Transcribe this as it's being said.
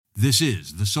This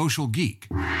is the Social Geek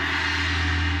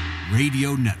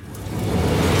Radio Network.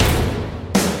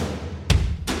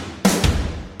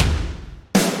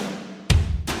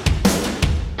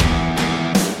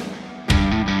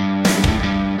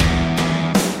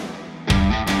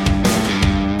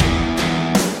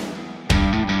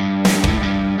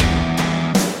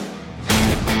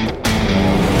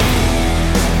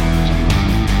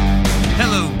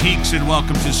 And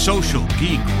welcome to Social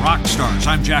Geek Rockstars.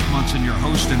 I'm Jack Monson, your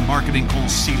host and marketing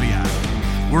conciliac.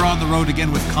 We're on the road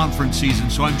again with conference season,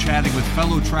 so I'm chatting with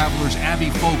fellow travelers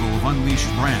Fogel of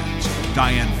Unleashed Brands,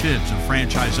 Diane Phibbs of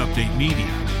Franchise Update Media,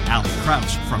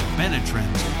 Kraus from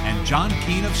Benetrends, and John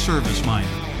Keene of Serviceminder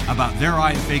about their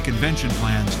IFA convention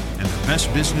plans and their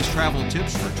best business travel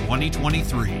tips for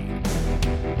 2023.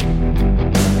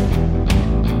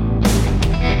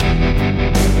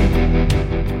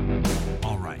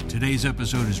 Today's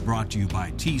episode is brought to you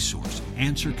by T-Source,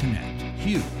 AnswerConnect,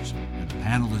 Hughes, and the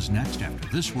panel is next after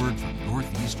this word from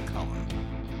Northeast Color.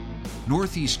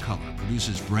 Northeast Color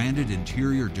produces branded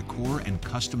interior decor and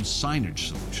custom signage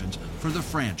solutions for the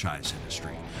franchise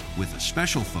industry, with a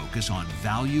special focus on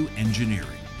value engineering.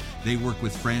 They work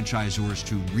with franchisors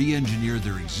to re-engineer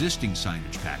their existing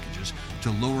signage packages to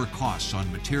lower costs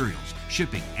on materials,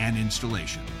 shipping, and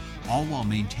installation, all while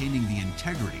maintaining the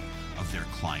integrity of their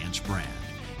client's brand.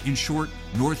 In short,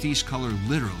 Northeast Color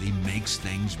literally makes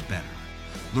things better.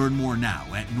 Learn more now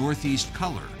at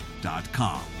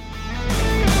northeastcolor.com.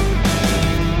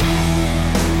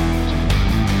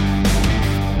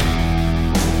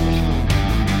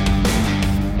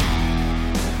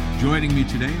 Joining me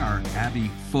today are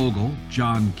Fogel,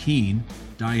 John Keene,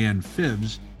 Diane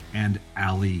Phibbs, and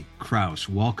Kraus.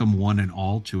 Welcome one and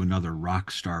all to another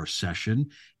Rockstar session.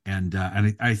 And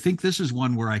I think this is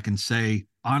one where I can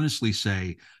honestly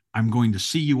say, I'm going to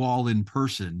see you all in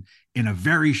person in a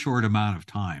very short amount of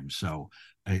time. So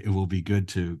it will be good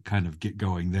to kind of get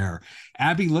going there.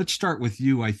 Abby, let's start with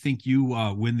you. I think you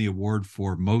win the award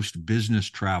for most business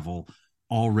travel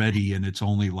already, and it's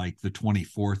only like the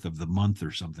 24th of the month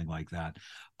or something like that.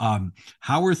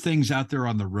 How are things out there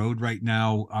on the road right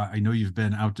now? I know you've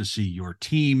been out to see your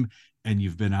team and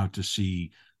you've been out to see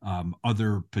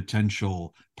other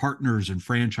potential partners and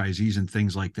franchisees and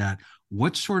things like that.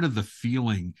 What's sort of the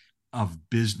feeling of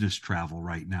business travel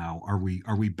right now? Are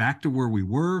we back to where we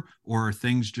were, or are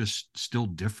things just still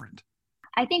different?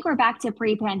 I think we're back to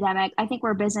pre-pandemic. I think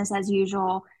we're business as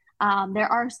usual. There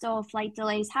are still flight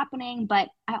delays happening, but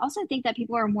I also think that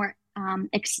people are more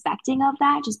expecting of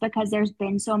that just because there's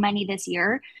been so many this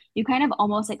year. You kind of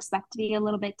almost expect to be a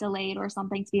little bit delayed or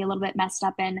something to be a little bit messed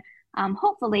up, and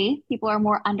hopefully people are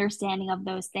more understanding of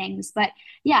those things. But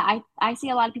yeah, I see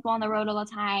a lot of people on the road all the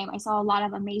time. I saw a lot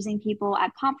of amazing people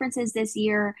at conferences this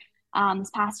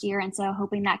past year. And so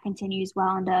hoping that continues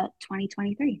well into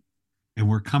 2023. And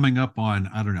we're coming up on,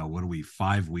 I don't know, what are we,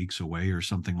 5 weeks away or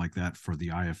something like that for the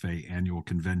IFA annual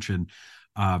convention.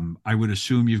 I would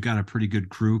assume you've got a pretty good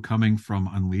crew coming from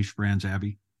Unleashed Brands,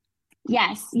 Abby?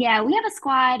 Yes. Yeah, we have a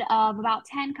squad of about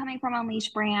 10 coming from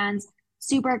Unleashed Brands.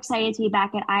 Super excited to be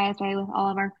back at IFA with all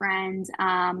of our friends.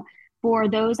 For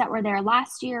those that were there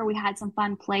last year, we had some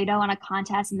fun Play-Doh on a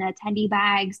contest in the attendee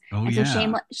bags. So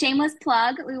shameless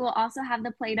plug, we will also have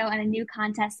the Play-Doh and a new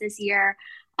contest this year.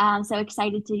 So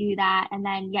excited to do that. And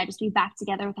then, just be back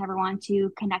together with everyone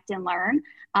to connect and learn.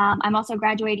 I'm also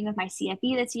graduating with my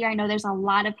CFE this year. I know there's a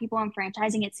lot of people in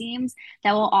franchising, it seems,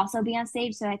 that will also be on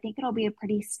stage. So I think it'll be a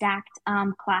pretty stacked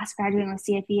class graduating with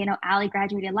CFE. I know Allie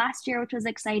graduated last year, which was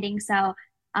exciting. So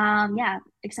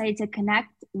excited to connect,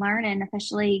 learn, and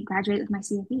officially graduate with my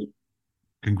CFE.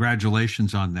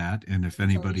 Congratulations on that. And if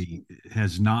anybody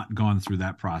has not gone through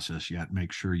that process yet,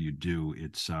 make sure you do.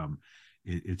 It's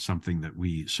something that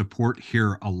we support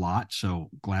here a lot. So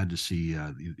glad to see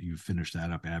you finish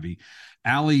that up, Abby.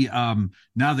 Allie,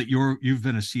 now that you've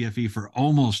been a CFE for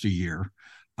almost a year,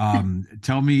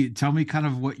 tell me kind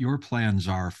of what your plans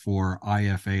are for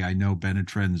IFA. I know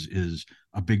Benetrends is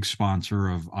a big sponsor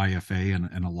of IFA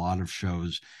and a lot of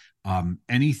shows.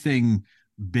 Anything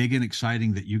big and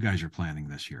exciting that you guys are planning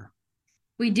this year?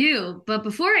 We do. But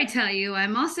before I tell you,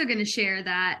 I'm also going to share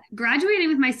that graduating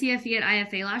with my CFE at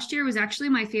IFA last year was actually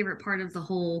my favorite part of the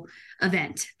whole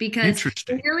event, because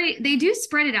they do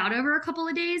spread it out over a couple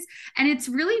of days. And it's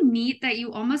really neat that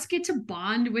you almost get to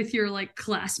bond with your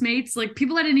classmates,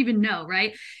 people I didn't even know,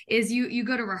 right? Is you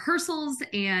go to rehearsals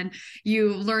and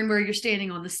you learn where you're standing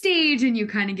on the stage and you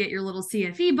kind of get your little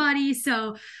CFE buddy.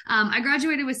 So I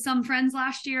graduated with some friends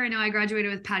last year. I know I graduated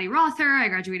with Patty Rother. I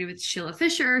graduated with Sheila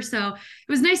Fisher. So it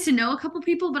was nice to know a couple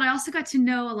people, but I also got to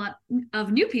know a lot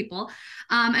of new people.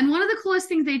 And one of the coolest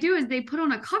things they do is they put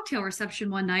on a cocktail reception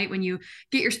one night when you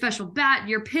get your special bat,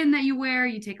 your pin that you wear,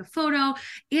 you take a photo,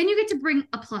 and you get to bring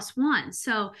a +1.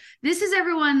 So this is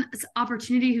everyone's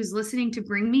opportunity who's listening to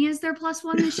bring me as their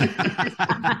 +1 this year.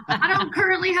 I don't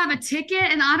currently have a ticket,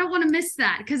 and I don't want to miss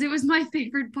that because it was my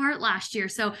favorite part last year.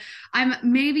 So I'm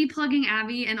maybe plugging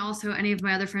Abby and also any of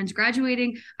my other friends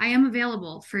graduating. I am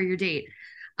available for your date.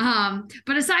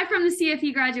 But aside from the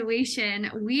CFE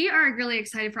graduation, we are really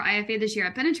excited for IFA this year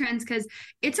at Benetrends because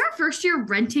it's our first year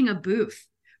renting a booth,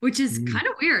 which is kind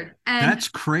of weird. And that's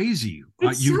crazy.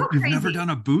 You've never done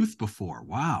a booth before.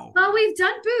 Wow. Well, we've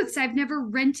done booths. I've never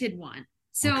rented one.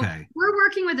 So we're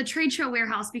working with a trade show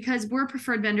warehouse because we're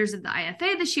preferred vendors of the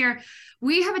IFA this year.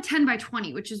 We have a 10 by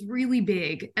 20, which is really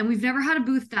big, and we've never had a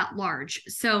booth that large.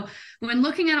 So when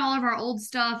looking at all of our old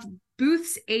stuff,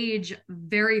 booths age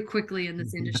very quickly in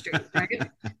this industry, right?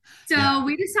 So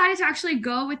we decided to actually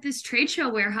go with this trade show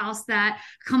warehouse that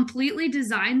completely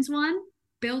designs one,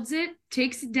 builds it,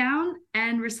 takes it down,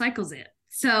 and recycles it.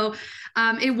 So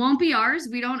it won't be ours.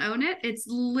 We don't own it. It's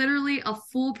literally a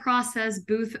full process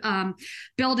booth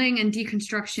building and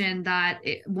deconstruction that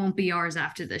it won't be ours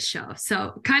after this show.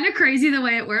 So kind of crazy the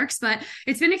way it works, but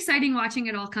it's been exciting watching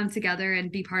it all come together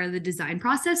and be part of the design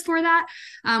process for that.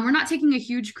 We're not taking a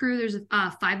huge crew. There's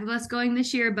 5 of us going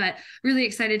this year, but really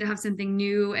excited to have something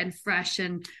new and fresh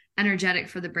and energetic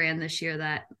for the brand this year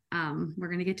that we're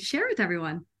going to get to share with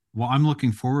everyone. Well, I'm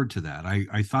looking forward to that.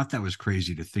 I thought that was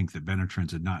crazy to think that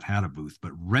Benetrends had not had a booth,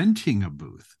 but renting a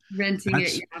booth.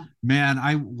 Man,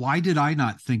 why did I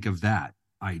not think of that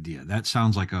idea? That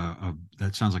sounds like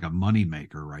a money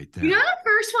maker right there. You know, the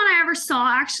first one I ever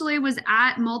saw actually was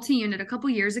at Multi-Unit a couple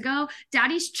years ago.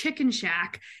 Daddy's Chicken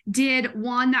Shack did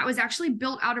one that was actually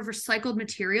built out of recycled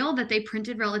material that they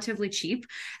printed relatively cheap,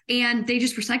 and they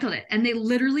just recycled it. And they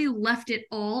literally left it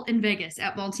all in Vegas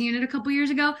at Multi-Unit a couple years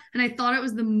ago. And I thought it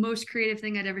was the most creative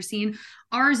thing I'd ever seen.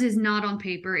 Ours is not on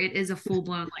paper. It is a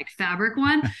full-blown like fabric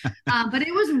one. But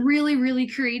it was really, really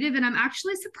creative. And I'm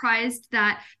actually surprised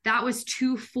that was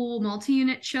 2 full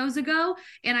Multi-Unit shows ago.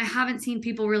 And I haven't seen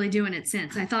people really doing it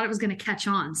since. I thought it was going to catch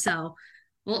on. So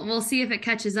we'll see if it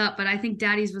catches up. But I think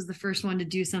Daddy's was the first one to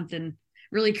do something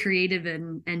really creative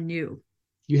and new.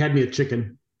 You had me at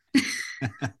chicken.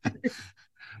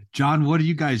 John, what do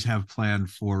you guys have planned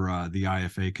for the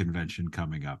IFA convention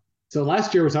coming up? So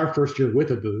last year was our first year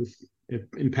with a booth.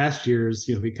 In past years,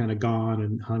 we kind of gone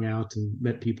and hung out and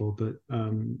met people, but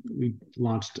we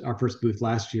launched our first booth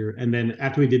last year. And then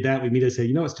after we did that, we immediately said,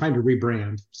 it's time to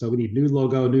rebrand. So we need new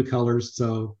logo, new colors.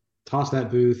 So toss that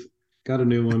booth, got a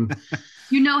new one.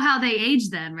 You know how they age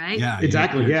then, right? Yeah,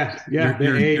 exactly. Yeah.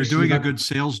 You're doing a good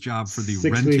sales job for the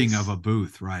renting of a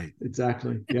booth, right?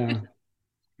 Exactly. Yeah.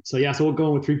 So we'll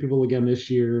go with 3 people again this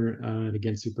year, and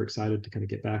again, super excited to kind of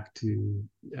get back to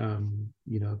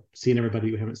seeing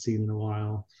everybody we haven't seen in a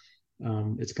while.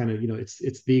 It's kind of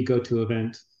it's the go-to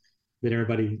event that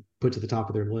everybody puts at the top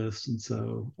of their list, and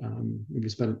so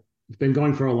it's been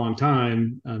going for a long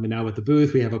time. And now with the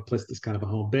booth, we have a place that's kind of a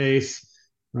home base,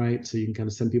 right? So you can kind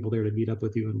of send people there to meet up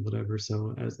with you and whatever.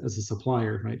 So as a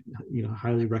supplier, right,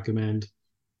 highly recommend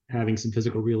having some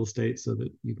physical real estate so that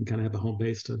you can kind of have a home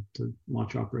base to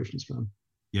launch operations from.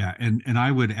 Yeah. And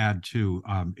I would add too,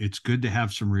 it's good to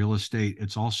have some real estate.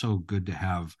 It's also good to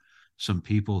have some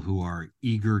people who are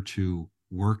eager to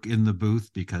work in the booth,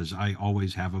 because I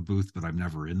always have a booth, but I'm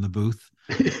never in the booth.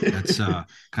 That's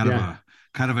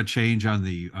kind of a change on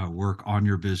the work on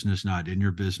your business, not in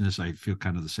your business. I feel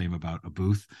kind of the same about a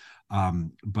booth.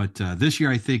 But this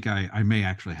year, I think I may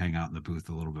actually hang out in the booth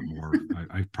a little bit more.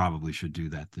 I probably should do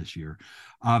that this year.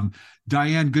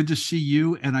 Diane, good to see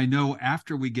you. And I know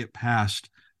after we get past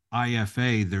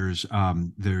IFA, there's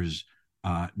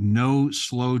no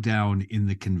slowdown in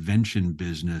the convention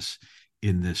business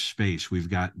in this space. We've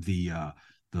got the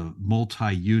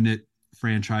multi-unit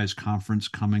franchise conference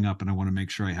coming up, and I want to make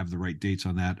sure I have the right dates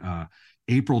on that.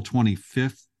 April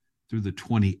 25th through the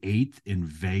 28th in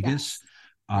Vegas.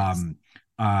 Yes.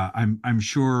 I'm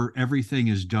sure everything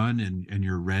is done and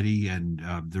you're ready, and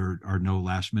there are no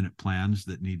last minute plans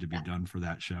that need to be done for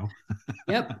that show.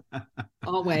 Yep.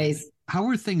 Always. How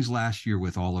were things last year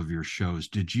with all of your shows?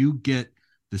 Did you get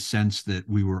the sense that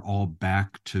we were all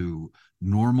back to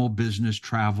normal business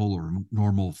travel or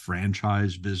normal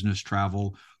franchise business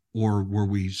travel, or were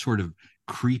we sort of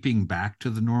creeping back to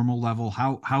the normal level?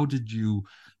 How did you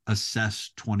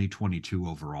assess 2022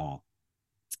 overall?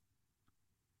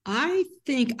 I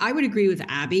think I would agree with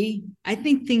Abby. I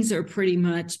think things are pretty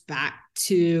much back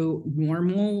to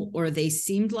normal, or they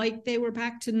seemed like they were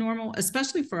back to normal,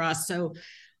 especially for us. So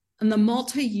on the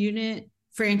multi-unit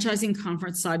franchising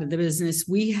conference side of the business,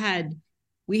 we had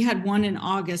one in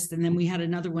August, and then we had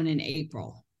another one in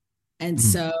April. And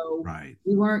so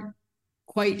we weren't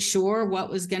quite sure what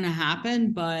was going to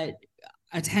happen, but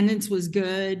attendance was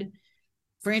good.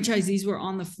 Franchisees were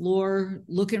on the floor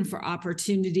looking for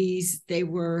opportunities. They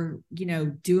were,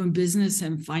 doing business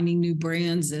and finding new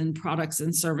brands and products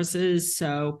and services.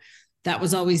 So that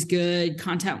was always good.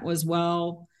 Content was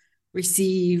well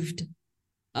received.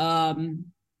 The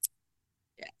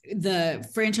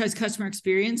Franchise Customer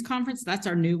Experience Conference, that's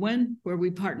our new one, where we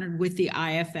partnered with the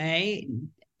IFA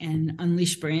and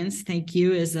Unleashed Brands. Thank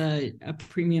you, as a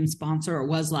premium sponsor. It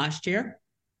was last year.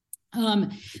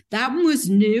 That one was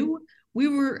new. We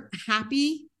were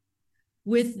happy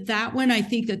with that one. I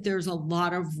think that there's a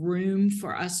lot of room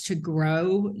for us to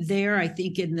grow there. I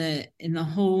think in the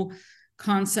whole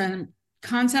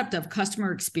concept of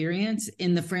customer experience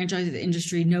in the franchise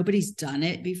industry, nobody's done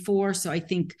it before. So I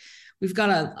think we've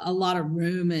got a lot of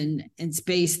room and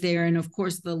space there. And of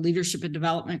course, the Leadership and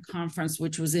Development Conference,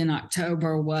 which was in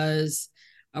October, was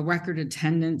a record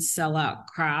attendance, sellout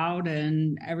crowd,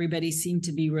 and everybody seemed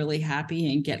to be really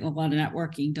happy and getting a lot of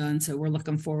networking done. So we're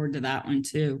looking forward to that one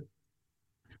too.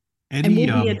 And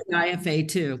we'll be at the IFA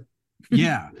too.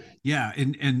 Yeah.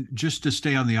 And just to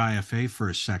stay on the IFA for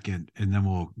a second, and then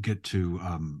we'll get to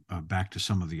back to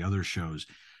some of the other shows.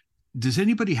 Does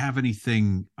anybody have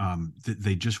anything that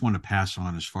they just want to pass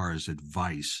on as far as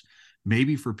advice,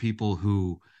 maybe for people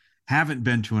who haven't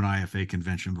been to an IFA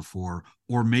convention before,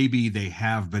 or maybe they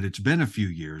have, but it's been a few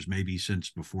years, maybe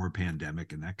since before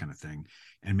pandemic and that kind of thing,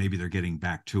 and maybe they're getting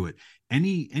back to it?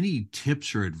 Any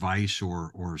tips or advice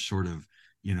or sort of,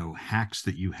 hacks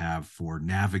that you have for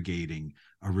navigating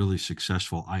a really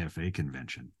successful IFA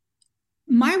convention?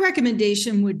 My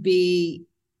recommendation would be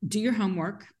do your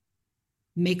homework,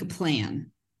 make a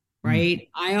plan, right?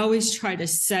 I always try to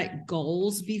set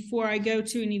goals before I go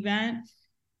to an event.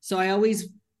 So I always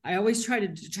try to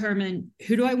determine,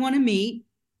 who do I want to meet?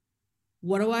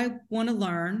 What do I want to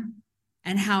learn?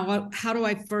 And how do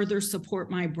I further support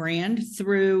my brand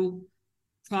through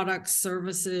products,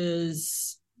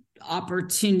 services,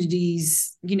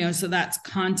 opportunities, so that's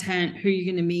content, who you're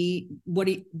going to meet, what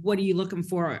are you looking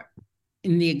for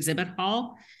in the exhibit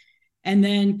hall, and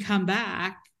then come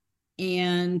back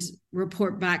and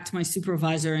report back to my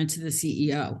supervisor and to the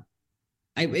CEO.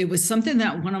 It was something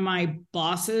that one of my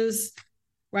bosses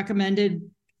recommended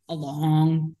a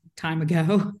long time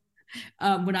ago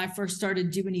when I first started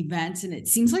doing events, and it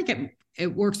seems like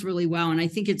it works really well. And I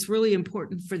think it's really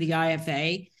important for the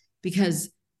IFA because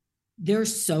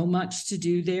there's so much to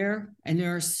do there, and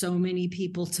there are so many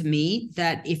people to meet,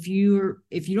 that if you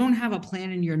don't have a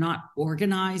plan and you're not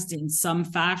organized in some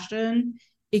fashion,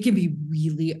 it can be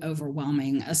really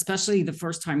overwhelming, especially the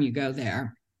first time you go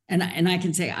there. And I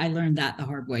can say I learned that the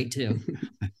hard way too.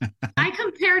 I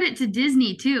compared it to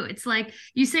Disney too. It's like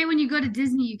you say when you go to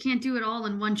Disney, you can't do it all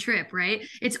in one trip, right?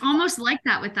 It's almost like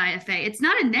that with IFA. It's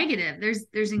not a negative.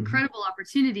 There's incredible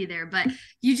opportunity there, but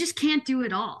you just can't do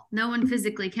it all. No one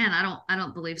physically can. I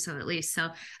don't believe so, at least. So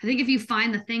I think if you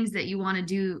find the things that you want to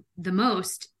do the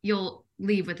most, you'll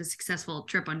leave with a successful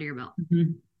trip under your belt.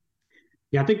 Mm-hmm.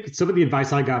 Yeah, I think some of the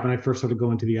advice I got when I first started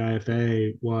going to the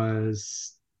IFA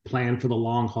was plan for the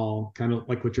long haul, kind of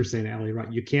like what you're saying, Allie,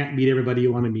 right? You can't meet everybody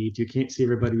you want to meet. You can't see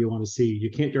everybody you want to see. You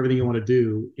can't do everything you want to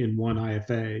do in one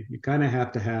IFA. You kind of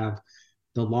have to have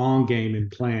the long game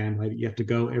and plan, right? You have to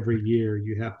go every year.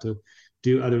 You have to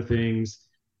do other things.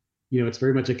 It's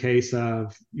very much a case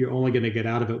of you're only going to get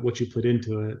out of it what you put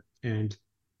into it. And,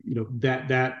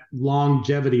 that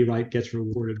longevity, right, gets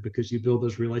rewarded because you build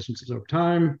those relationships over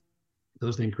time.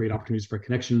 Those then create opportunities for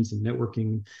connections and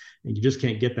networking, and you just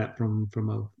can't get that from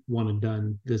a one and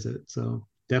done visit. So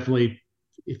definitely,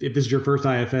 if this is your first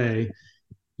IFA,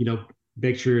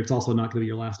 make sure it's also not going to be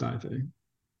your last IFA.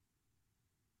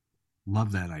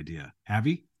 Love that idea.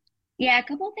 Abby? Yeah, a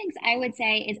couple of things I would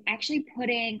say is actually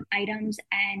putting items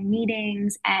and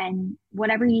meetings and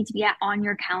whatever you need to be at on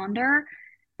your calendar.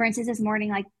 For instance, this morning,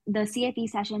 like the CFE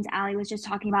sessions Allie was just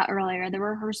talking about earlier, the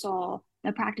rehearsal,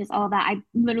 the practice, all of that, I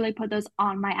literally put those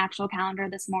on my actual calendar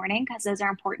this morning because those are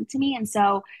important to me. And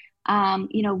so,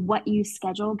 what you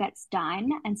schedule gets done.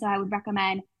 And so I would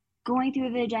recommend going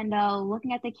through the agenda,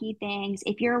 looking at the key things.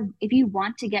 If you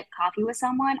want to get coffee with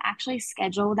someone, actually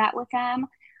schedule that with them.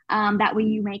 That way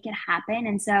you make it happen.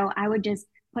 And so I would just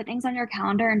put things on your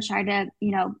calendar and try to,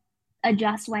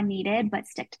 adjust when needed, but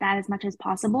stick to that as much as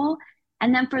possible.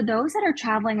 And then for those that are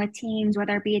traveling with teams,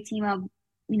 whether it be a team of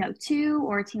 2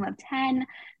 or a team of 10,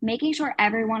 making sure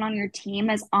everyone on your team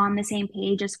is on the same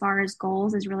page as far as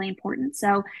goals is really important.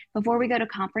 So before we go to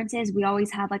conferences, we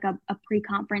always have like a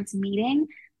pre-conference meeting.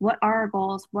 What are our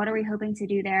goals? What are we hoping to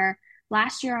do there?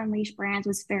 Last year, Unleashed Brands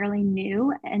was fairly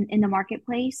new in the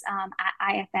marketplace at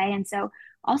IFA. And so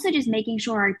also just making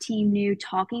sure our team knew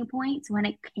talking points when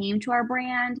it came to our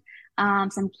brand,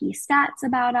 some key stats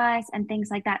about us and things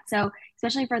like that. So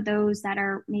especially for those that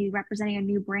are maybe representing a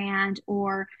new brand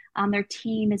or their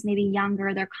team is maybe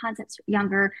younger, their concept's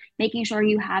younger, making sure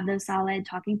you have those solid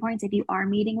talking points if you are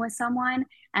meeting with someone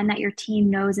and that your team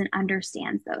knows and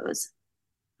understands those.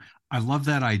 I love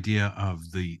that idea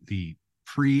of the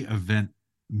pre-event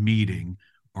meeting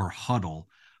or huddle.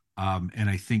 And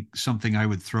I think something I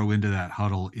would throw into that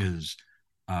huddle is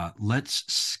let's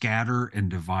scatter and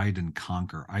divide and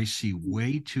conquer. I see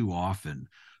way too often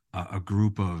a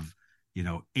group of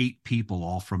 8 people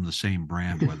all from the same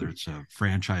brand, whether it's a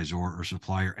franchisor or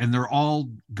supplier, and they're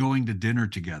all going to dinner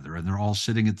together and they're all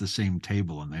sitting at the same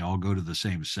table and they all go to the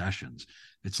same sessions.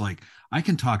 It's like, I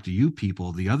can talk to you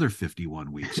people the other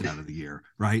 51 weeks out of the year,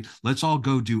 right? Let's all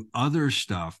go do other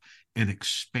stuff and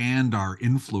expand our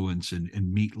influence and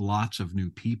meet lots of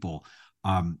new people.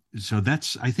 So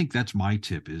I think that's my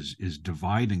tip is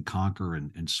divide and conquer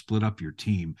and split up your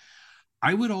team.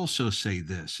 I would also say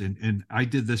this, and I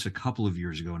did this a couple of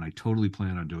years ago, and I totally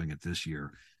plan on doing it this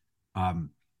year.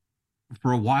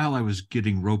 For a while, I was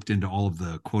getting roped into all of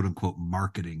the quote unquote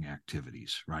marketing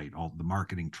activities, right? All the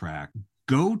marketing track.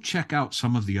 Go check out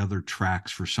some of the other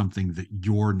tracks for something that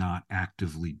you're not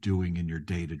actively doing in your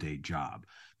day-to-day job.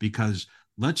 Because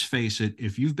let's face it,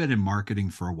 if you've been in marketing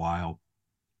for a while,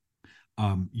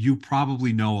 you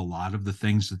probably know a lot of the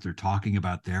things that they're talking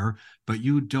about there, but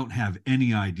you don't have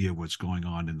any idea what's going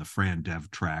on in the Fran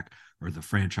Dev track or the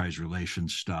franchise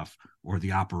relations stuff or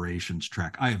the operations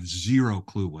track. I have zero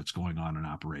clue what's going on in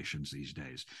operations these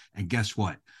days. And guess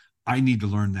what? I need to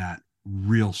learn that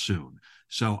real soon.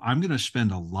 So I'm going to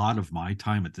spend a lot of my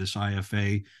time at this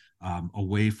IFA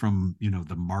away from,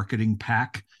 the marketing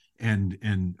pack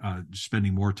and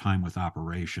spending more time with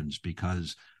operations,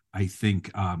 because I think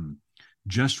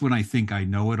just when I think I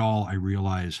know it all, I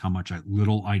realize how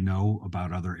little I know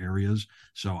about other areas.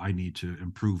 So I need to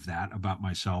improve that about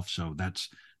myself. So that's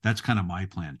kind of my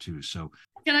plan too. So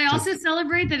can I also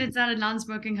celebrate that it's at a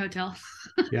non-smoking hotel?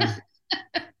 Yeah.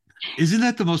 Isn't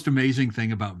that the most amazing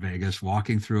thing about Vegas?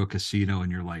 Walking through a casino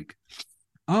and you're like,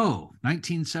 oh,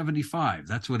 1975.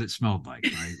 That's what it smelled like,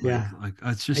 right? Yeah. Like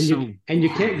it's just and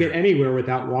you can't get anywhere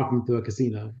without walking through a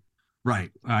casino. Right.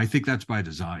 I think that's by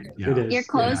design. Yeah. It is. Your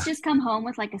clothes just come home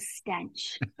with like a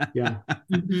stench. Yeah.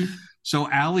 Mm-hmm. So,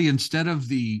 Allie, instead of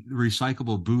the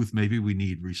recyclable booth, maybe we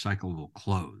need recyclable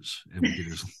clothes, and we can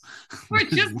just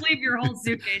leave your whole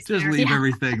suitcase. Just there. leave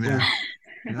everything there.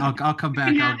 I'll come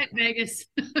back. I'll Vegas.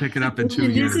 Pick it up in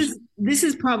 2 years. This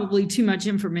is probably too much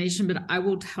information, but I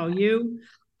will tell you,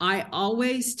 I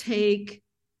always take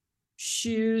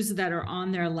shoes that are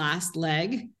on their last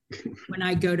leg when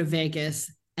I go to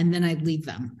Vegas, and then I leave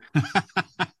them. All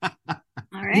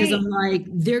right. Because I'm like,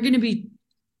 they're going to be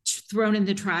thrown in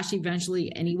the trash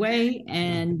eventually anyway,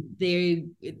 and they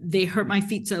hurt my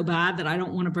feet so bad that I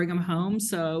don't want to bring them home.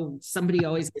 So somebody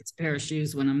always gets a pair of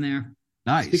shoes when I'm there.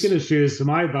 Nice. Speaking of shoes, so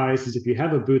my advice is if you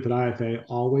have a booth at IFA,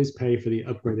 always pay for the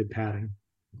upgraded padding.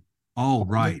 Oh,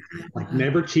 right. Like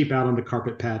never cheap out on the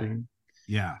carpet padding.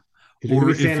 Yeah. Or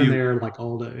if standing there like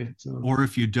all day. So. Or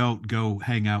if you don't, go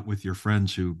hang out with your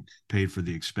friends who paid for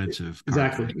the expensive.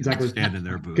 Exactly. Stand in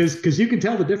their booth. Because you can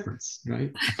tell the difference,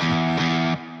 right?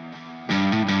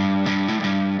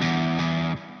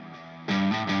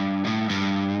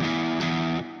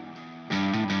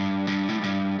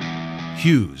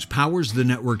 Hughes powers the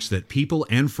networks that people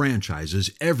and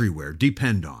franchises everywhere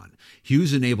depend on.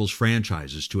 Hughes enables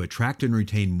franchises to attract and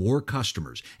retain more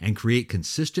customers and create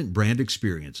consistent brand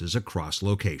experiences across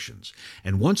locations.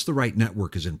 And once the right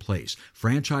network is in place,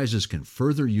 franchises can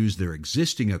further use their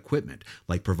existing equipment,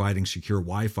 like providing secure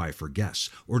Wi-Fi for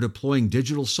guests or deploying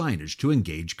digital signage to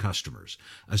engage customers.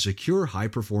 A secure,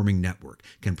 high-performing network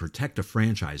can protect a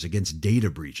franchise against data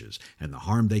breaches and the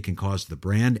harm they can cause the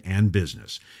brand and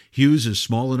business. Hughes is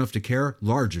small enough to care,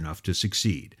 large enough to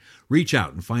succeed. Reach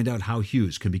out and find out how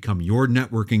Hughes can become your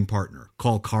networking partner.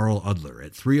 Call Carl Udler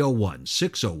at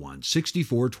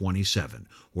 301-601-6427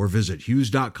 or visit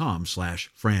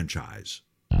hughes.com/franchise.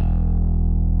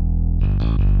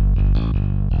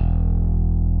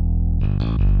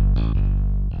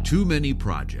 Too many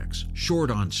projects,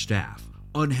 short on staff,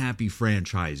 unhappy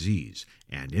franchisees,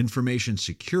 and information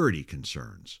security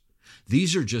concerns.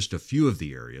 These are just a few of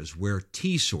the areas where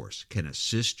T-Source can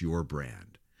assist your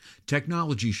brand.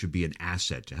 Technology should be an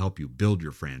asset to help you build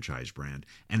your franchise brand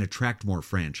and attract more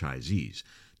franchisees,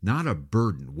 not a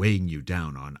burden weighing you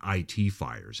down on IT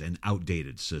fires and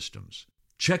outdated systems.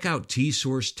 Check out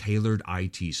T-Source Tailored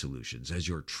IT Solutions as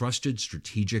your trusted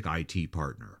strategic IT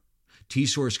partner.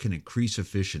 T-Source can increase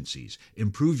efficiencies,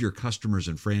 improve your customers'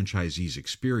 and franchisees'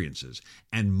 experiences,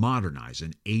 and modernize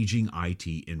an aging IT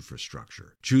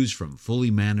infrastructure. Choose from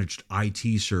fully managed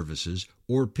IT services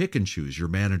or pick and choose your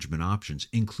management options,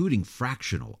 including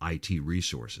fractional IT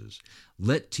resources.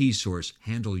 Let T-Source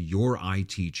handle your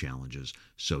IT challenges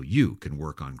so you can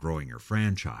work on growing your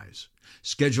franchise.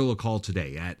 Schedule a call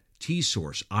today at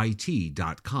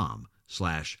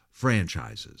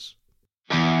tsourceit.com/franchises.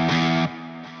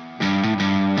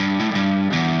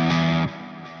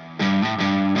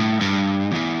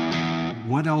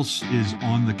 What else is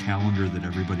on the calendar that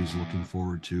everybody's looking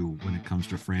forward to when it comes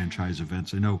to franchise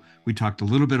events? I know we talked a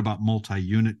little bit about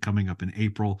multi-unit coming up in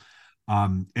April.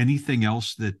 Anything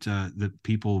else that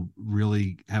people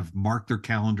really have marked their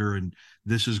calendar and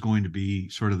this is going to be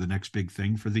sort of the next big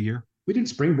thing for the year? We did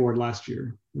Springboard last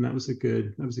year, and that was a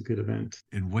good event.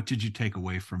 And what did you take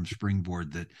away from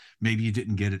Springboard that maybe you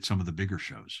didn't get at some of the bigger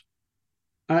shows?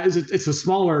 It's a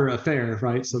smaller affair,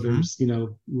 right? So there's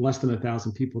less than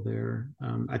 1,000 people there.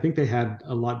 I think they had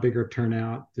a lot bigger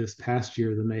turnout this past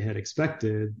year than they had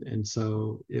expected, and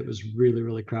so it was really,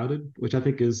 really crowded, which I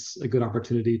think is a good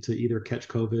opportunity to either catch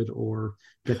COVID or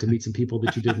get to meet some people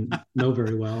that you didn't know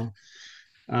very well,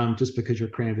 just because you're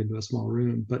crammed into a small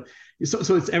room. But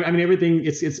so it's, I mean, everything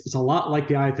it's a lot like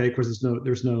the IFA. Of course,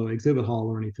 there's no exhibit hall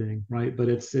or anything, right? But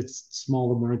it's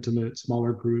smaller, more intimate,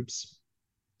 smaller groups.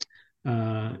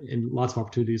 And lots of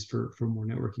opportunities for more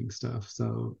networking stuff.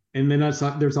 So, and then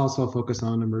there's also a focus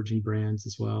on emerging brands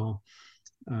as well,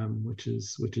 which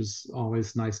is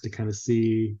always nice to kind of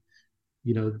see,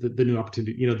 the new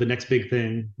opportunity, the next big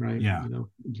thing, right? Yeah. You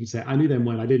can say, I knew them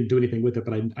when I didn't do anything with it,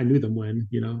 but I knew them when,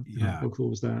 Yeah. How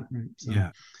cool was that? Right. So, yeah.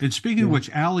 And speaking of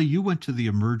which, Allie, you went to the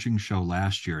emerging show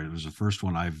last year. It was the first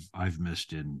one I've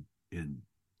missed in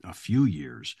a few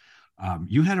years.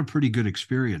 You had a pretty good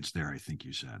experience there, I think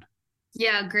you said.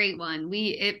 Yeah, great one.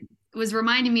 It was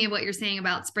reminding me of what you're saying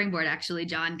about Springboard, actually,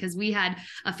 John, because we had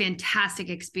a fantastic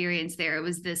experience there. It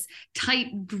was this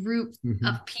tight group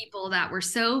of people that were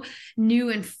so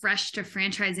new and fresh to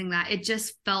franchising that it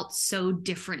just felt so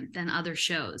different than other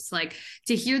shows. Like,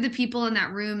 to hear the people in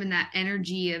that room and that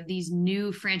energy of these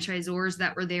new franchisors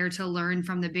that were there to learn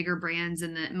from the bigger brands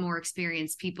and the more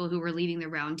experienced people who were leading the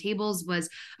round tables was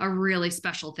a really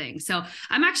special thing. So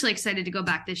I'm actually excited to go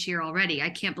back this year already. I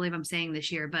can't believe I'm saying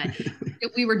this year, but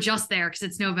we were just there because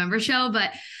it's November show,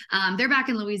 but they're back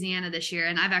in Louisiana this year,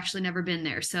 and I've actually never been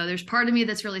there. So there's part of me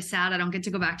that's really sad I don't get to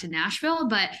go back to Nashville,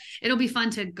 but it'll be fun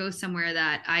to go somewhere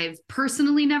that I've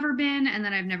personally never been and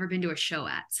that I've never been to a show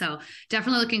at. So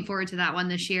definitely looking forward to that one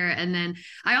this year. And then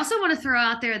I also want to throw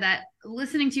out there that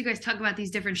listening to you guys talk about these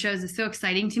different shows is so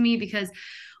exciting to me, because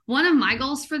one of my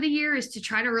goals for the year is to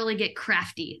try to really get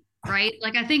crafty. Right?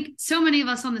 Like, I think so many of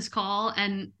us on this call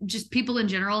and just people in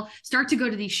general start to go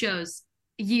to these shows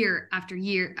year after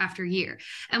year after year.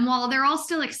 And while they're all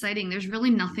still exciting, there's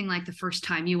really nothing like the first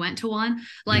time you went to one.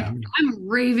 Like, I'm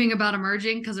raving about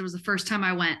emerging because it was the first time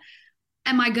I went.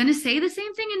 Am I going to say the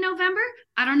same thing in November?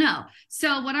 I don't know.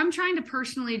 So what I'm trying to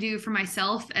personally do for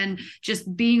myself and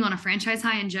just being on a franchise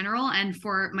high in general and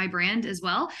for my brand as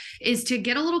well is to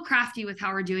get a little crafty with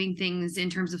how we're doing things in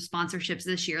terms of sponsorships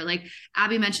this year. Like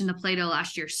Abby mentioned the Play-Doh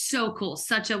last year. So cool.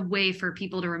 Such a way for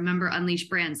people to remember Unleashed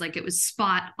Brands. Like, it was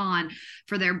spot on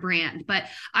for their brand. But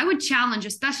I would challenge,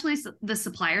 especially the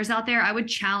suppliers out there, I would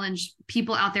challenge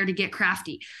people out there to get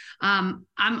crafty. I'm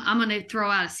going to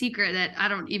throw out a secret that I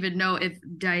don't even know if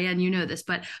Diane, you know this,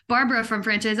 but Barbara from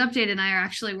Franchise Update and I are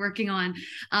actually working on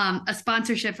a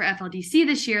sponsorship for FLDC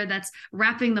this year that's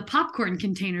wrapping the popcorn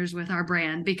containers with our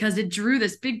brand, because it drew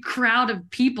this big crowd of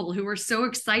people who were so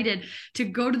excited to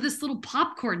go to this little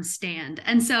popcorn stand.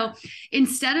 And so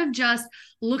instead of just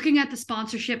looking at the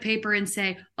sponsorship paper and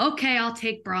say, okay, I'll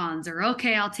take bronze, or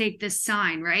okay, I'll take this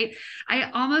sign, right?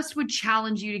 I almost would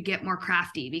challenge you to get more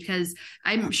crafty, because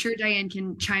I'm sure Diane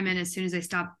can chime in as soon as I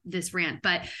stop this rant,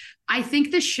 but I think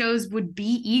the shows would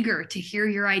be eager to hear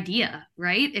your idea,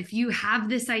 right? If you have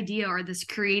this idea or this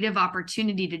creative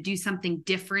opportunity to do something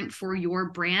different for your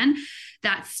brand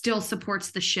that still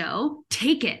supports the show,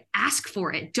 take it, ask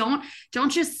for it. Don't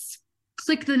just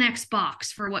click the next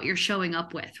box for what you're showing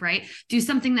up with, right? Do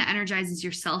something that energizes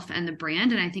yourself and the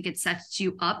brand. And I think it sets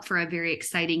you up for a very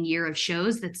exciting year of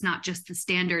shows. That's not just the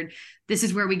standard, this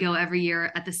is where we go every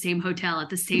year at the same hotel, at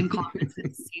the same conference,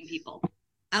 with the same people.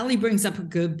 Allie brings up a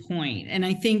good point. And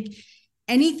I think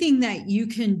anything that you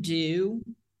can do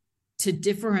to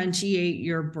differentiate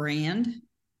your brand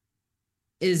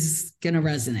is going to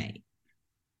resonate,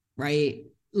 right?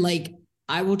 Like,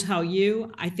 I will tell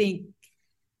you, I think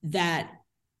that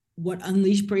what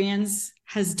Unleashed Brands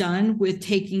has done with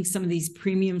taking some of these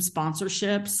premium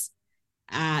sponsorships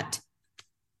at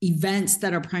events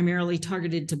that are primarily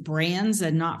targeted to brands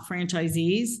and not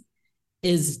franchisees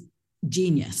is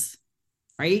genius,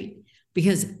 right?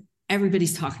 Because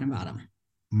everybody's talking about them.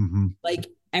 Mm-hmm. Like,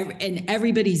 and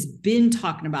everybody's been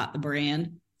talking about the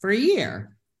brand for a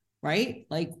year, right?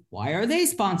 Like, why are they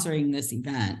sponsoring this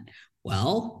event?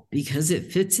 Well, because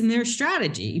it fits in their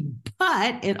strategy,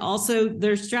 but it also,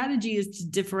 their strategy is to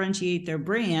differentiate their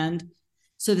brand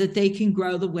so that they can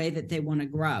grow the way that they want to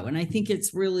grow. And I think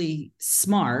it's really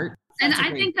smart. And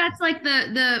I think that's like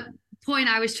the point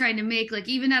I was trying to make. Like,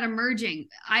 even at emerging,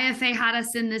 IFA had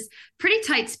us in this pretty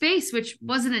tight space, which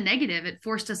wasn't a negative. It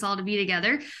forced us all to be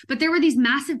together. But there were these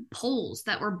massive poles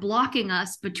that were blocking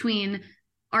us between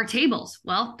our tables.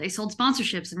 Well, they sold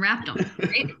sponsorships and wrapped them.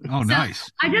 Right? Oh, so nice.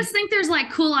 I just think there's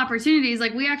like cool opportunities.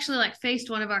 Like, we actually like faced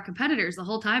one of our competitors the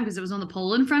whole time because it was on the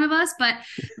pole in front of us. But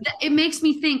it makes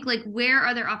me think, like, where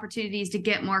are there opportunities to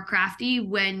get more crafty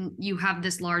when you have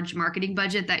this large marketing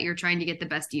budget that you're trying to get the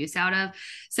best use out of?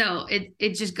 So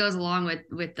it just goes along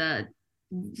with the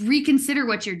reconsider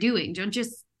what you're doing. Don't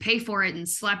just pay for it and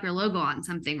slap your logo on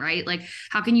something, right? Like,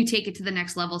 how can you take it to the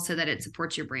next level so that it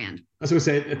supports your brand? I was going to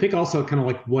say, I think also kind of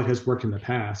like what has worked in the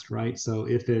past, right? So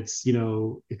if it's,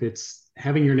 if it's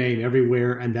having your name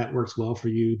everywhere and that works well for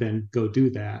you, then go do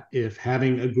that. If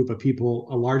having a group of people,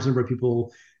 a large number of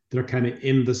people that are kind of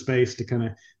in the space to kind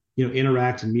of,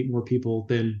 interact and meet more people,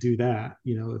 then do that.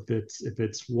 If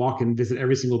it's walk and visit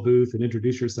every single booth and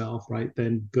introduce yourself, right,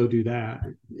 then go do that.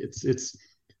 It's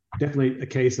definitely a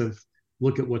case of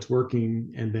look at what's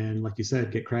working and then, like you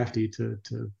said, get crafty to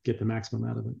get the maximum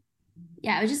out of it.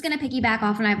 Yeah, I was just going to piggyback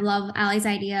off, and I love Allie's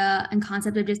idea and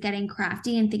concept of just getting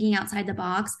crafty and thinking outside the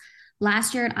box.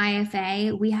 Last year at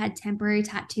IFA, we had temporary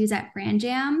tattoos at Fran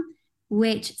Jam,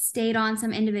 which stayed on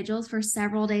some individuals for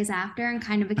several days after and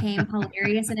kind of became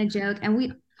hilarious and a joke. And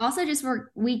we also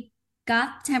we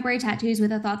got temporary tattoos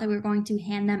with the thought that we were going to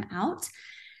hand them out.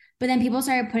 But then people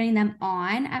started putting them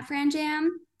on at Fran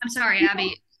Jam. I'm sorry,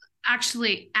 Abby.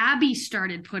 Actually, Abby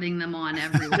started putting them on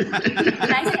everyone. Did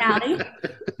I say Abby?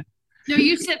 No,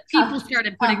 you said people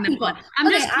started putting them on. I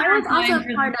was also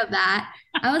a part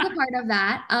of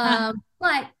that.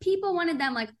 But people wanted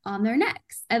them like on their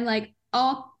necks and like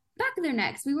all back of their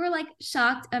necks. We were like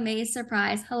shocked, amazed,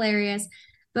 surprised, hilarious.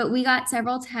 But we got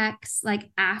several texts like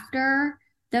after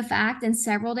the fact and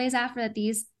several days after that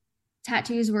these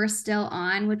tattoos were still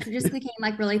on, which just became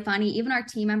like really funny. Even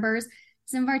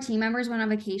some of our team members went on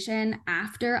vacation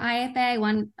after IFA.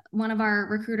 One of our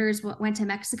recruiters went to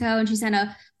Mexico and she sent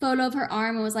a photo of her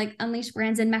arm and was like, Unleashed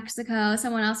Brands in Mexico.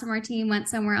 Someone else from our team went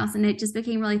somewhere else and it just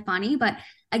became really funny. But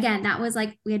again, that was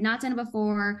like, we had not done it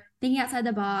before, thinking outside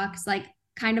the box, like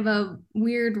kind of a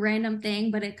weird random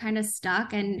thing, but it kind of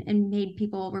stuck and made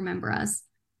people remember us.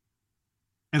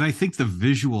 And I think the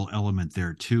visual element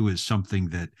there too is something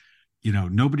that,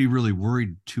 nobody really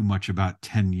worried too much about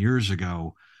 10 years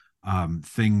ago.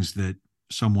 Things that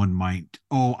someone might,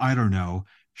 I don't know,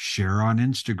 share on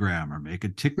Instagram or make a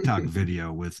TikTok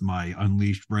video with my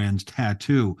Unleashed Brands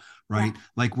tattoo, right? Yeah.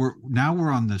 Like we're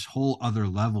on this whole other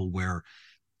level where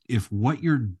if what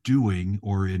you're doing,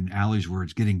 or in Allie's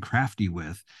words, getting crafty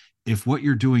with, if what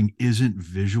you're doing isn't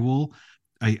visual,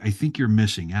 I think you're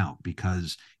missing out,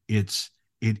 because it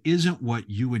isn't what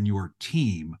you and your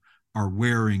team are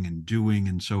wearing and doing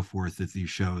and so forth at these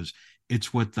shows.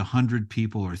 It's what the 100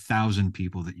 people or 1,000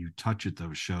 people that you touch at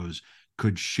those shows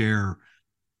could share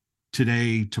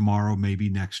today, tomorrow, maybe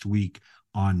next week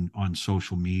on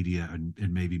social media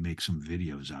and maybe make some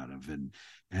videos out of.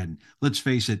 And let's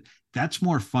face it, that's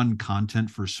more fun content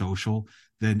for social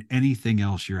than anything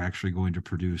else you're actually going to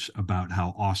produce about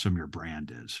how awesome your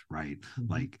brand is, right?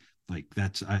 Mm-hmm. Like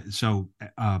that's so.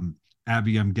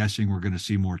 Abby, I'm guessing we're going to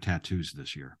see more tattoos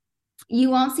this year. You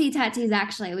won't see tattoos,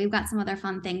 actually. We've got some other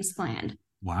fun things planned.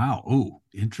 Wow. Oh,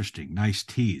 interesting. Nice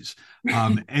tease.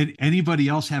 And anybody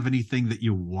else have anything that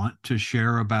you want to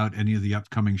share about any of the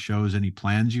upcoming shows? Any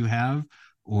plans you have?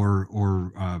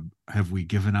 Or have we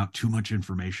given out too much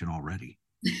information already?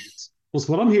 Well,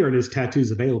 so what I'm hearing is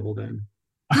tattoos available then.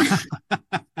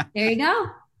 There you go.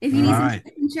 If you need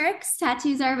some tricks,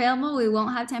 tattoos are available. We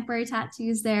won't have temporary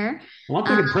tattoos there. Well, I'm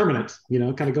thinking permanent,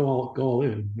 kind of go all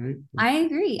in, right? I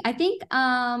agree. I think,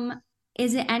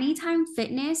 is it Anytime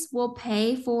Fitness will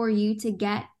pay for you to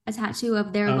get a tattoo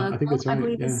of their logo? I think that's right. I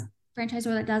believe it's a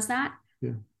franchisor that does that.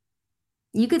 Yeah.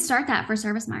 You could start that for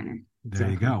Serviceminder. There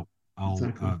you go.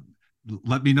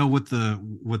 Let me know what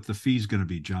the fee is going to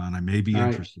be, John. I may be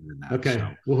interested in that. Okay. So.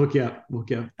 We'll hook you up.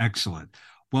 Excellent.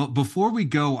 Well, before we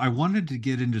go, I wanted to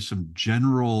get into some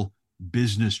general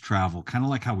business travel, kind of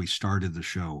like how we started the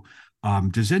show.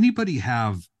 Does anybody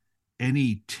have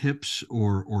any tips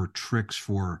or tricks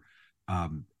for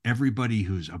everybody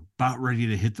who's about ready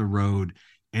to hit the road?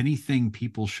 Anything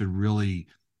people should really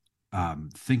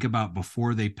think about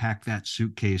before they pack that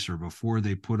suitcase or before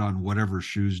they put on whatever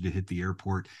shoes to hit the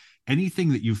airport? Anything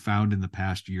that you found in the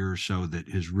past year or so that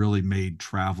has really made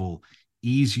travel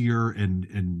easier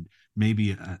and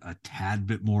maybe a tad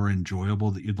bit more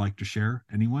enjoyable that you'd like to share?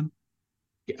 Anyone?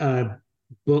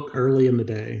 Book early in the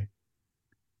day,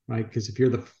 right? Because if you're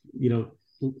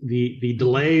the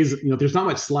delays, there's not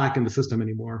much slack in the system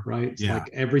anymore, right? It's like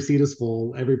every seat is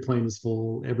full, every plane is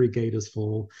full, every gate is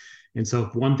full. And so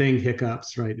if one thing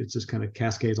hiccups, right, it's just kind of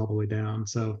cascades all the way down.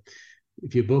 So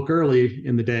if you book early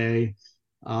in the day,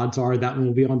 odds are that one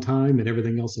will be on time and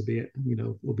everything else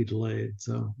will be delayed.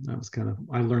 So that was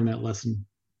I learned that lesson,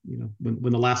 when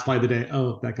the last flight of the day,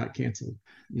 that got canceled,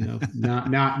 now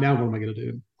what am I going to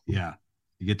do? Yeah.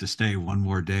 You get to stay one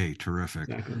more day. Terrific.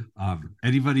 Exactly.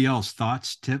 Anybody else?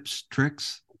 Thoughts, tips,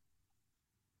 tricks?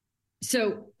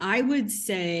 So I would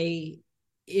say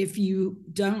if you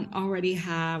don't already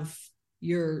have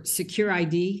your secure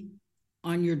ID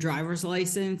on your driver's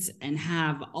license and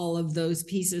have all of those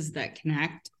pieces that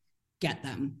connect, get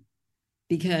them.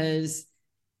 Because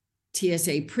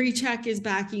TSA PreCheck is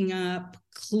backing up,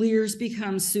 Clears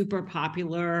becomes super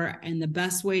popular, and the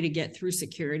best way to get through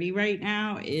security right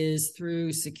now is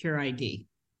through Secure ID.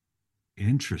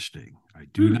 Interesting. I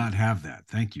do not have that.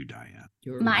 Thank you, Diane.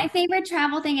 My favorite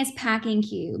travel thing is packing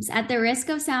cubes. At the risk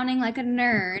of sounding like a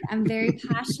nerd, I'm very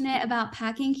passionate about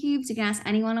packing cubes. You can ask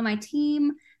anyone on my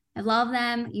team. I love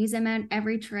them. Use them on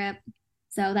every trip.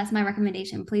 So that's my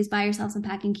recommendation. Please buy yourself some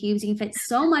packing cubes. You can fit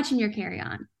so much in your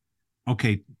carry-on.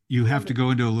 Okay, you have to go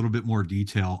into a little bit more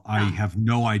detail. I have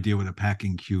no idea what a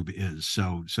packing cube is,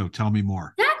 so tell me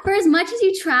more. Jack, for as much as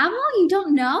you travel, you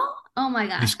don't know? Oh my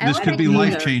gosh. This could be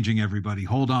life-changing, everybody.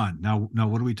 Hold on. Now,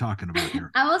 what are we talking about here?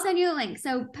 I will send you a link.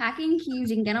 So packing cubes,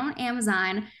 you can get them on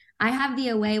Amazon. I have the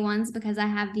Away ones because I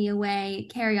have the Away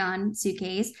carry-on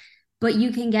suitcase, but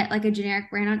you can get like a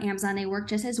generic brand on Amazon. They work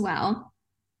just as well,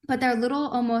 but they're little,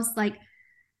 almost like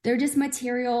they're just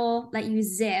material that you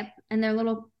zip, and they're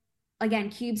little, again,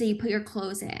 cubes that you put your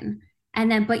clothes in.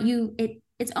 And then, but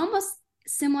it's almost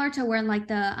similar to where like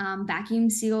the vacuum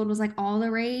sealed was like all the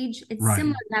rage. It's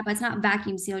similar to that, but it's not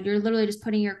vacuum sealed. You're literally just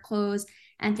putting your clothes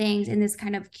and things in this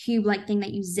kind of cube-like thing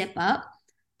that you zip up,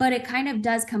 but it kind of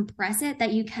does compress it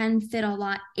that you can fit a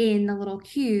lot in the little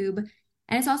cube.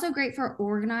 And it's also great for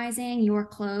organizing your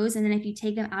clothes. And then if you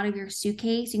take them out of your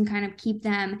suitcase, you can kind of keep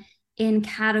them in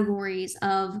categories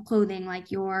of clothing, like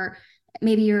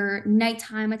maybe your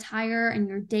nighttime attire and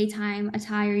your daytime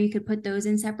attire. You could put those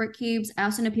in separate cubes. I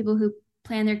also know people who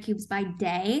plan their cubes by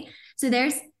day. So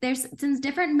there's some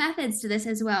different methods to this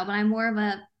as well, but I'm more of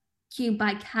a cube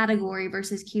by category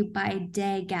versus cube by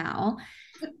day gal,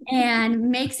 and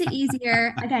makes it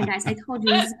easier. Again, guys, I told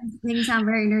you things sound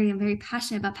very nerdy and very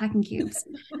passionate about packing cubes.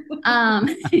 But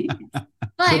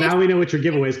so now we know what your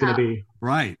giveaway is going to be.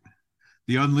 Right.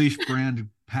 The Unleashed brand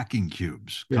packing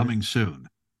cubes coming soon.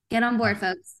 Get on board,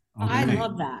 folks. Okay. I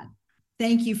love that.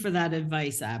 Thank you for that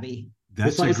advice, Abby.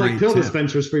 That's it's like pill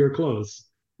dispensers for your clothes.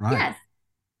 Right. Yes.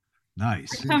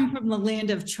 Nice. I come from the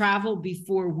land of travel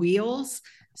before wheels,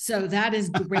 so that is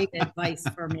great advice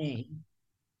for me.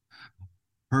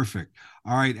 Perfect.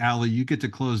 All right, Allie, you get to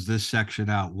close this section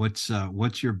out. What's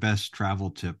your best travel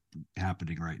tip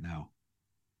happening right now?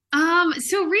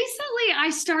 So recently I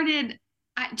started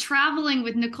traveling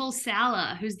with Nicole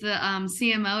Sala, who's the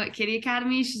CMO at Kitty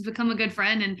Academy. She's become a good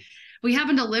friend, and we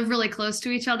happen to live really close to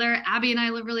each other. Abby and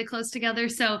I live really close together.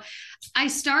 So I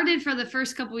started for the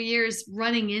first couple of years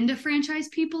running into franchise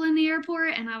people in the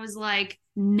airport, and I was like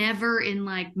never in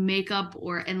like makeup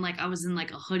and like I was in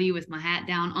like a hoodie with my hat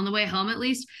down on the way home, at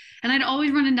least. And I'd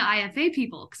always run into IFA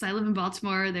people because I live in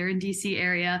Baltimore. They're in DC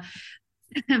area.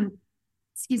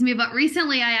 Excuse me. But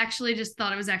recently I actually just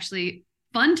thought it was actually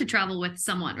fun to travel with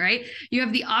someone, right? You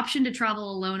have the option to travel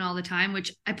alone all the time,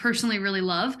 which I personally really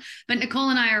love. But Nicole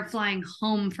and I are flying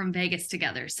home from Vegas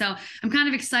together. So I'm kind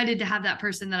of excited to have that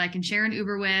person that I can share an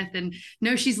Uber with and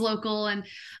know she's local. And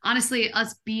honestly,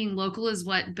 us being local is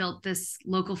what built this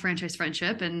local franchise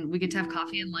friendship. And we get to have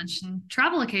coffee and lunch and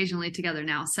travel occasionally together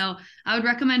now. So I would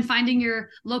recommend finding your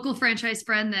local franchise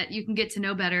friend that you can get to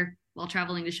know better while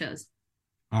traveling to shows.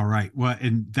 All right. Well,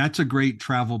 and that's a great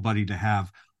travel buddy to have.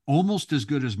 almost as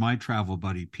good as my travel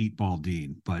buddy, Pete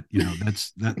Baldine, but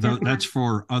that's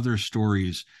for other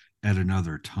stories at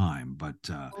another time. But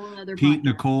Pete,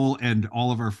 Nicole, and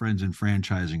all of our friends in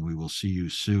franchising, we will see you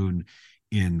soon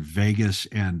in Vegas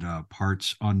and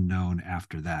parts unknown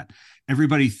after that.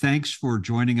 Everybody, thanks for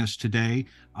joining us today.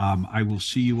 I will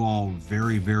see you all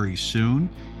very, very soon,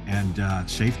 and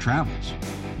safe travels.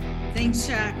 Thanks,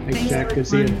 Jack. Thanks, Jack. Good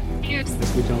seeing you. Cheers.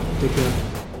 Nice to meet y'all. Take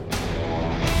care.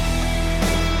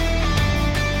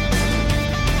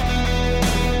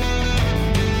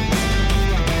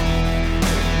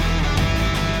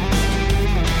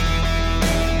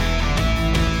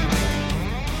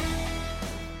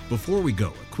 Before we go,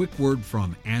 a quick word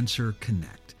from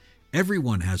AnswerConnect.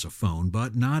 Everyone has a phone,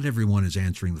 but not everyone is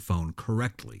answering the phone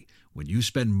correctly. When you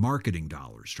spend marketing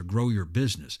dollars to grow your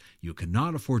business, you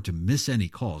cannot afford to miss any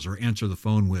calls or answer the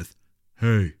phone with,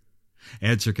 "Hey."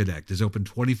 AnswerConnect is open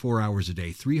 24 hours a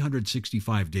day,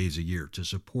 365 days a year to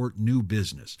support new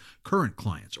business, current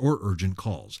clients, or urgent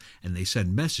calls, and they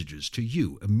send messages to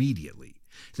you immediately.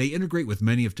 They integrate with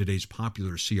many of today's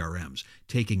popular CRMs,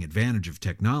 taking advantage of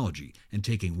technology and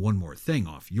taking one more thing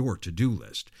off your to-do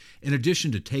list. In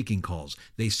addition to taking calls,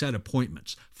 they set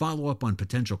appointments, follow up on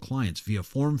potential clients via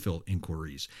form-fill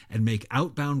inquiries, and make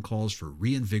outbound calls for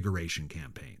reinvigoration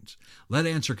campaigns. Let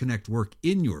AnswerConnect work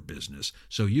in your business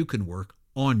so you can work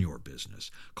on your business.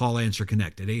 Call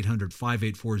AnswerConnect at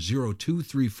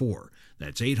 800-584-0234.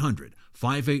 That's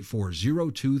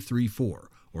 800-584-0234.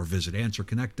 Or visit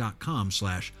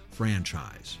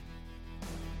AnswerConnect.com/franchise.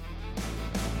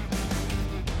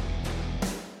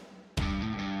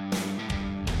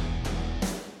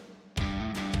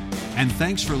 And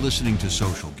thanks for listening to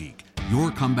Social Geek. Your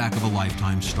comeback of a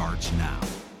lifetime starts now.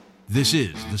 This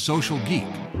is the Social Geek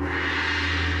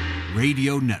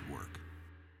Radio Network.